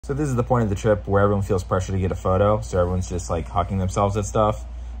So this is the point of the trip where everyone feels pressure to get a photo. So everyone's just like hucking themselves at stuff.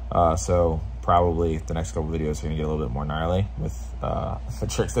 So probably the next couple videos are gonna get a little bit more gnarly with the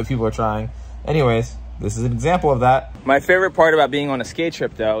tricks that people are trying. Anyways, this is an example of that. My favorite part about being on a skate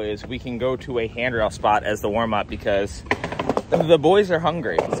trip though is we can go to a handrail spot as the warm up because the boys are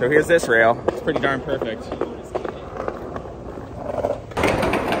hungry. So here's this rail. It's pretty darn perfect.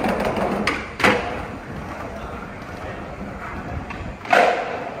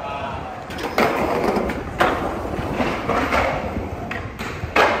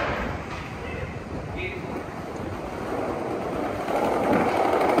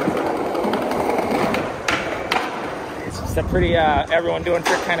 It's a pretty everyone doing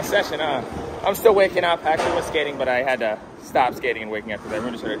trick kind of session, huh? I'm still waking up. Actually was skating, but I had to stop skating and waking up because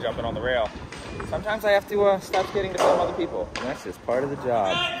everyone just started jumping on the rail. Sometimes I have to stop skating to film other people. And that's just part of the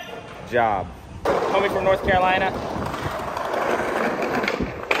job. Homie from North Carolina.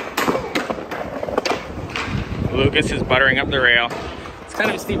 Lucas is buttering up the rail. It's kind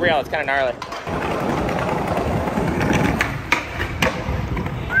of a steep rail. It's kind of gnarly.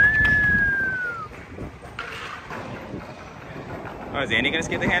 Oh, is Andy gonna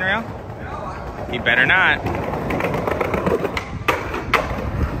skate the handrail? He better not.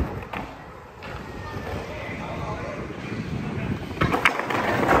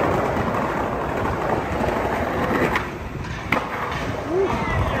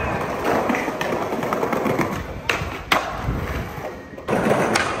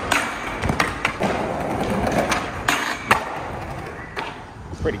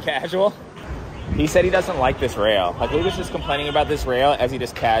 It's pretty casual. He said he doesn't like this rail. Like Lucas is complaining about this rail as he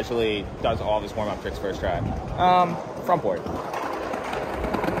just casually does all of his warm-up tricks first try. Front board.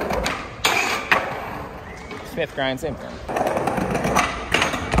 Smith grind, same thing.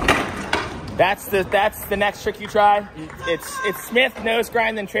 That's the next trick you try. It's Smith, nose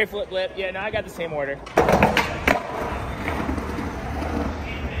grind, then tray flip lip. Yeah, no, I got the same order.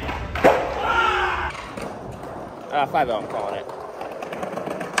 5-0, I'm calling it.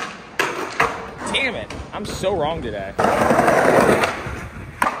 Damn it, I'm so wrong today.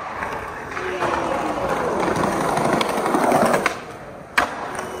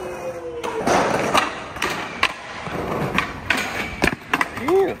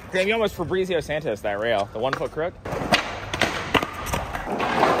 Ooh, damn, you almost Fabrizio Santos that rail. The 1 foot crook.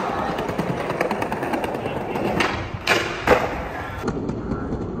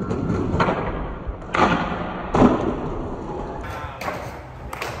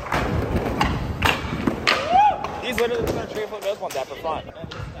 Literally just gonna tray flip nose blunt that for fun.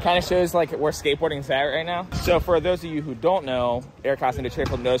 Kind of shows like where skateboarding is at right now. So for those of you who don't know, Eric Costin did tray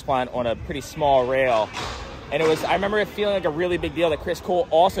flip nose blunt on a pretty small rail. And I remember it feeling like a really big deal that Chris Cole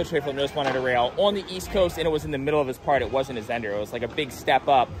also tray flip nose blunt at a rail on the East Coast, and it was in the middle of his part. It wasn't his ender. It was like a big step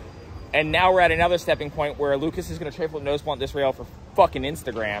up. And now we're at another stepping point where Lucas is gonna tray flip nose blunt this rail for fucking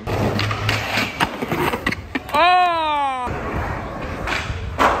Instagram. Oh!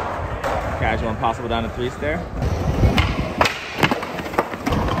 Casual impossible down to 3 stair.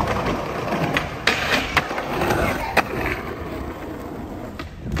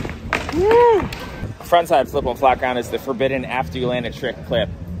 Woo! Frontside flip on flat ground is the forbidden after you land a trick clip.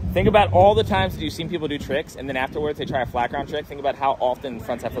 Think about all the times that you've seen people do tricks and then afterwards they try a flat ground trick. Think about how often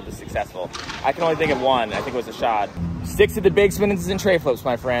frontside flip is successful. I can only think of one. I think it was a shot. Stick to the big spins and tray flips,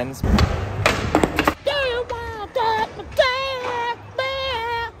 my friends.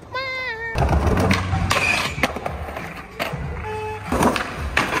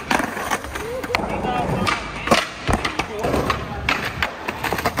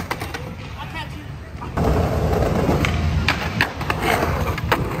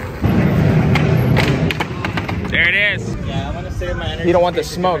 You don't want the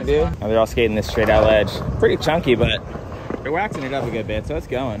smoke, dude. Oh, they're all skating this straight out ledge. Pretty chunky, but they're waxing it up a good bit, so it's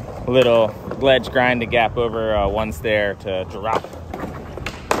going. A little ledge grind to gap over 1 stair to drop.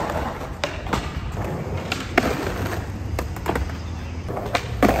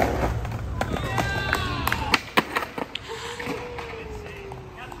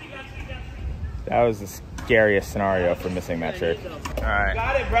 That was the scariest scenario for missing that trick. All right.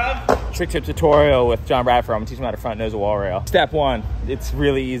 Got it, bro. Trick tip tutorial with John Bradford. I'm gonna teach him how to front nose a wall rail. Step 1, it's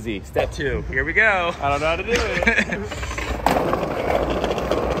really easy. Step 2, here we go. I don't know how to do it.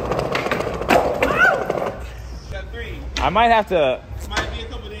 Step 3. I might have to. It might be a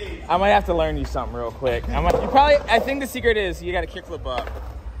couple days. I might have to learn you something real quick. I think the secret is you got to kickflip up.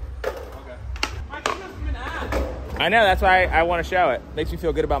 Okay. My kickflip's been ass. I know, that's why I want to show it. Makes me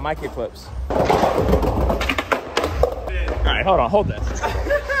feel good about my kickflips. All right, hold on, hold this.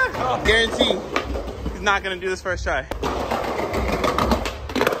 Guarantee he's not gonna do this first try.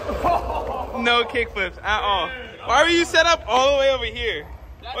 No kickflips at all. Why were you set up all the way over here?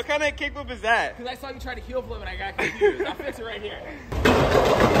 What kind of kickflip is that? Because I saw you try to heel flip and I got confused. I'll fix it right here.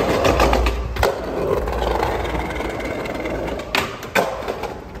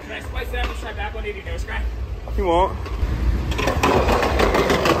 Can I splice it out and try back 180 nose grind? You won't.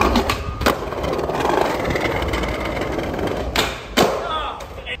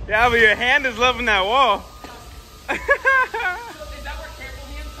 Yeah, but your hand is loving that wall. So is that where careful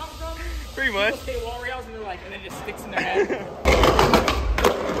hands come from? Pretty much. People say wall rails and they're like, and then it just sticks in their head.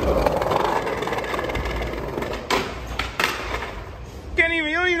 You don't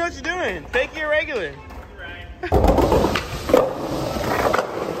even know what you're doing. Take it regular. You're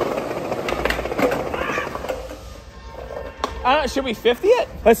right. Should we 50 it?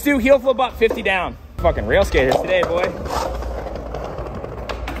 Let's do heel flip up, 50 down. Fucking rail skaters today, boy.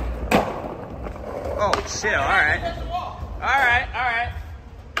 Oh, shit. All right. All right, all right.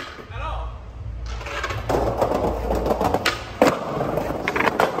 At all.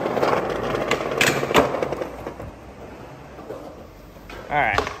 All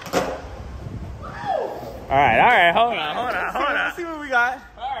right. All right, hold on. Let's see what we got.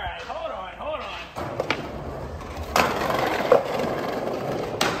 All right, hold on.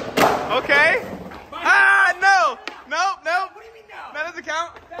 Okay. Ah, no. Nope. What do you mean no? That doesn't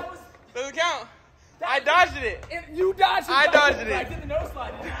count. Doesn't count. That I dodged it. You dodged it. I dodged it. I did the nose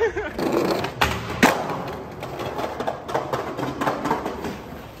slide.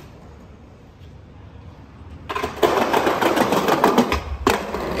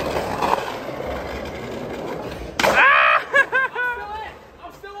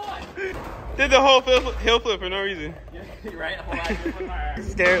 I'm still on. Did the whole heel flip for no reason. You're right. Hold on. All right.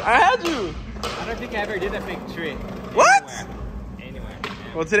 Scared. I had you. I don't think I ever did that big trick. What? Anywhere.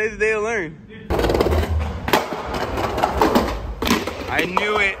 Well, today's the day to learn. I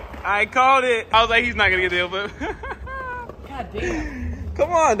knew it. I called it. I was like, he's not gonna get the heel flip. God damn.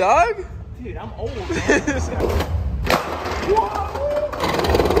 Come on, dog. Dude, I'm old, man.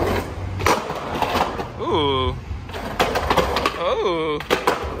 Ooh. Oh.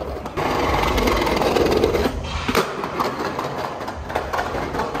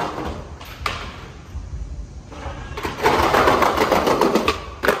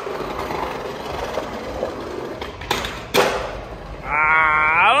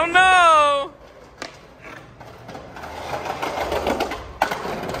 I don't know.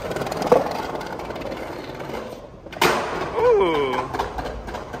 Ooh.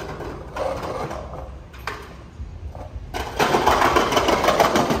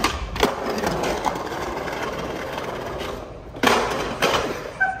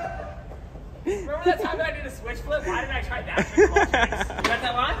 Remember that time that I did a switch flip? Why did I try that trick? You got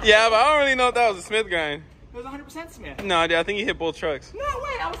that line? Yeah, but I don't really know if that was a Smith grind. It was 100% Smith. No, dude, I think you hit both trucks. No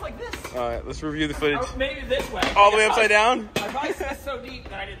way, I was like this. All right, let's review the footage. Or maybe this way. All the way upside down? I probably Smith so deep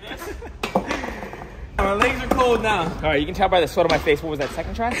that I did this. My legs are cold now. All right, you can tell by the sweat on my face. What was that,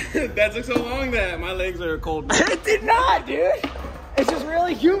 second try? That took so long that my legs are cold. It did not, dude. It's just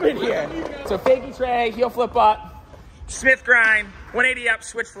really humid here. So fakie tray, heel flip up, Smith grind, 180 up,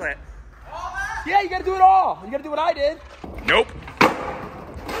 switch flip. All that? Yeah, you gotta do it all. You gotta do what I did. Nope.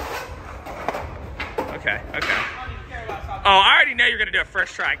 Okay. Oh, I already know you're gonna do it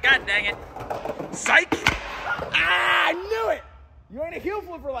first try. God dang it. Psych. Ah, I knew it. You ain't a heel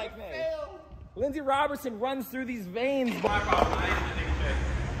flipper like me. Lindsey Robertson runs through these veins.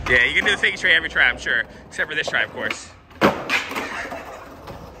 Yeah, you can do the fakie tray every try, I'm sure. Except for this try, of course.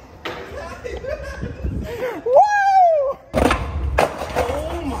 Woo!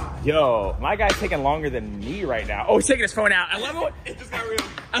 Oh my. Yo, my guy's taking longer than me right now. Oh, he's taking his phone out. I love it when, It just got real.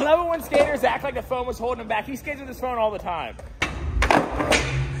 I love it when skaters act like the phone was holding him back. He skates with his phone all the time.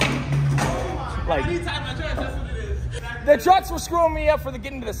 Like, Anytime I try, that's what it is. the trucks were screwing me up for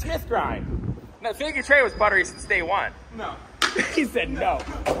getting to the Smith grind. No, fakie tray was buttery since day one. No. He said no.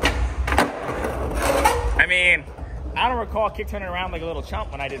 I mean, I don't recall kick turning around like a little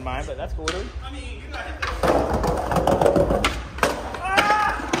chump when I did mine, but that's cool, dude. I mean, you got it.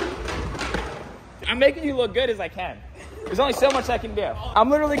 I'm making you look good as I can. There's only so much I can do. I'm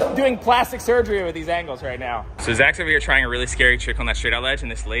literally doing plastic surgery with these angles right now. So Zach's over here trying a really scary trick on that straight out ledge,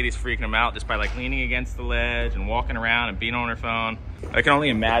 and this lady's freaking him out just by like leaning against the ledge and walking around and being on her phone. I can only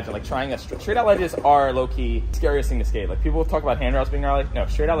imagine like trying a straight out ledges are low-key scariest thing to skate. Like people talk about handrails being gnarly. No,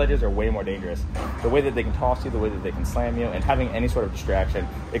 straight out ledges are way more dangerous. The way that they can toss you, the way that they can slam you, and having any sort of distraction,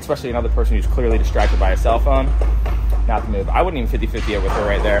 especially another person who's clearly distracted by a cell phone, not the move. I wouldn't even 50-50 it with her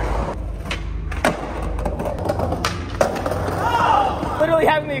right there. Literally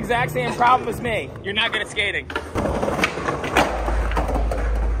having the exact same problem as me. You're not good at skating.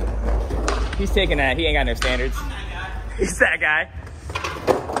 He's taking that. He ain't got no standards. He's that guy.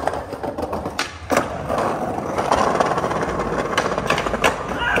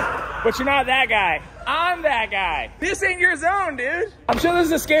 But you're not that guy. I'm that guy. This ain't your zone, dude. I'm sure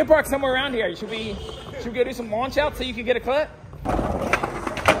there's a skate park somewhere around here. Should we go do some launch outs so you can get a clip?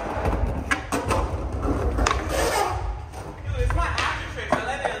 It's my after trick. I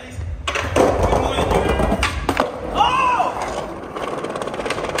let it at least. Oh!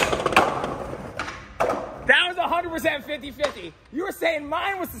 That was 100% 50-50. You were saying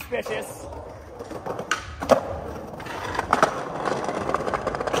mine was suspicious.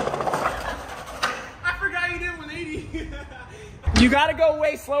 You gotta go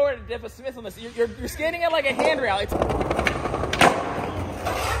way slower to dip a Smith on this. You're skating it like a handrail.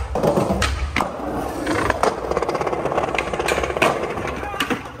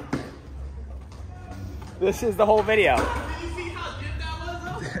 This is the whole video. Did you see how dipped that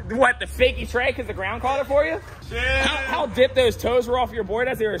was though? What, the fakey tray because the ground caught it for you? Yeah. How dipped those toes were off your board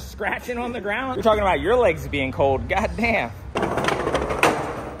as they were scratching on the ground? You're talking about your legs being cold. God damn.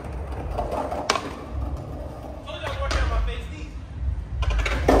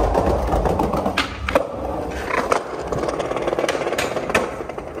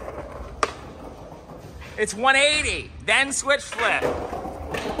 It's 180, then switch flip.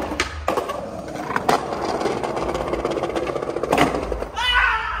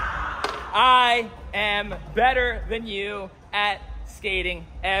 I am better than you at skating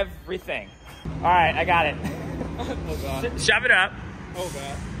everything. All right, I got it. Oh God. Shove it up. Oh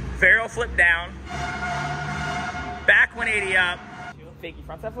God. Barrel flip down. Back 180 up. Fakey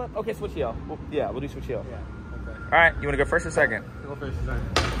front side flip? Okay, switch heel. We'll do switch heel. Yeah, okay. All right, you wanna go first or second? Go first or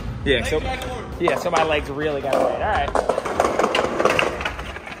second. Yeah, so my legs really got away. All right.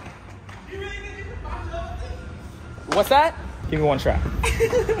 You really think you can punch up this? What's that? Give me one shot.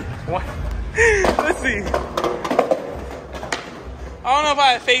 One. Let's see. I don't know if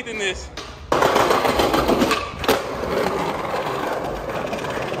I have faith in this.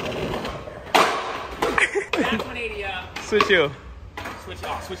 Back 180 up. Switch you.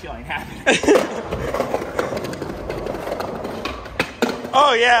 Switch heel ain't happening.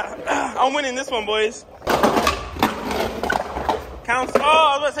 Oh yeah, I'm winning this one, boys. Counts. Oh,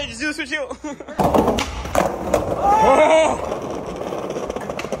 I was about to say, just do the switch heel.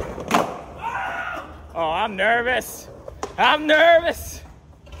 Oh, I'm nervous. I'm nervous.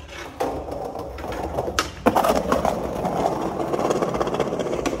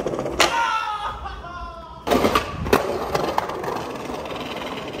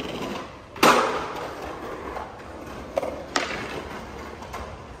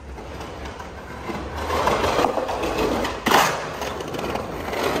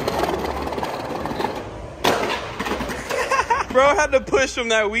 Bro had to push from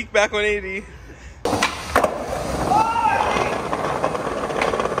that weak back 180.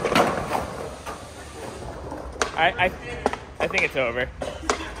 I think it's over.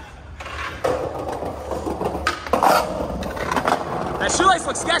 That shoelace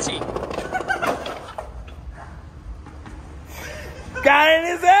looks sketchy. Got it in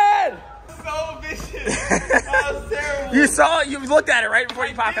his head. So vicious. That was terrible. You saw it. You looked at it right before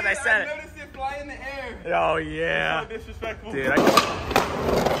you popped it. I said I noticed it fly in the air. it. Oh yeah. So disrespectful. Dude,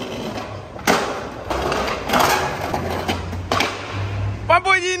 my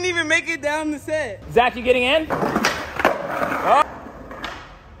boy didn't even make it down the set. Zach, you getting in? Oh.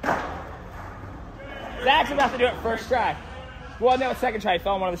 Zach's about to do it first try. Well, no, second try. He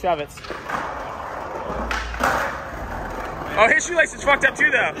fell on one of the shove-its. Oh, his shoelace is fucked up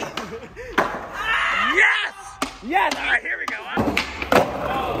too, though. Yes! Yes! All right, here we go.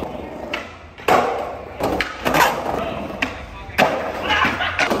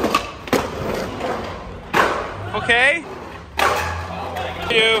 Okay.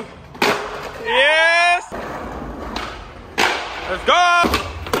 You. Yes. Let's go.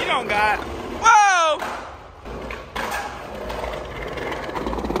 You don't got. Whoa.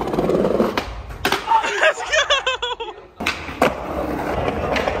 Let's go.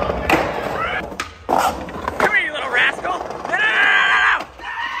 Come here, you little rascal. No.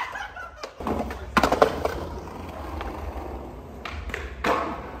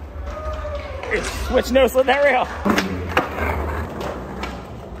 It's switch no slip that rail.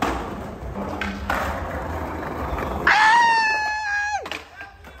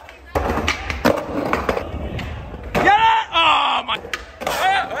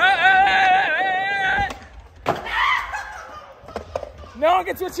 No one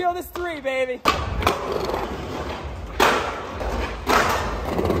gets switch heel this 3, baby.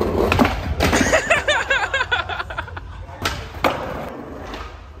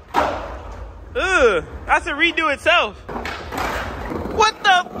 Ugh, that's a redo itself. What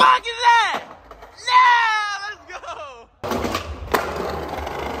the fuck is that? Yeah, let's go.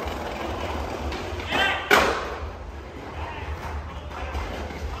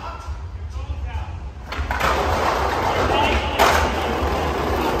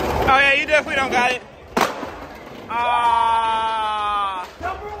 Oh yeah, you definitely don't got it.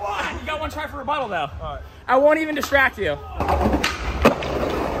 Number one. You got one try for rebuttal though. All right. I won't even distract you.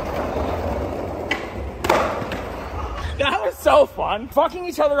 That was so fun. Fucking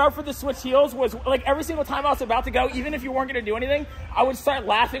each other up for the switch heels was like every single time I was about to go, even if you weren't gonna do anything, I would start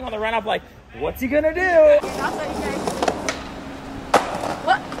laughing on the run up like, what's he gonna do?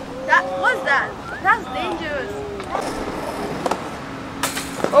 What? That was that? That's dangerous.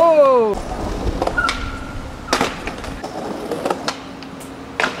 Oh!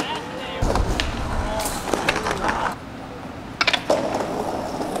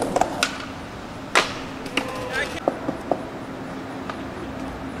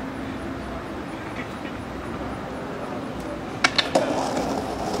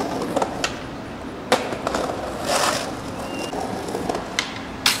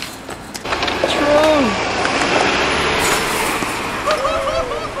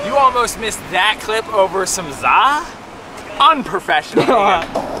 You almost missed that clip over some za?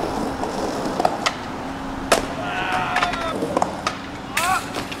 Unprofessional.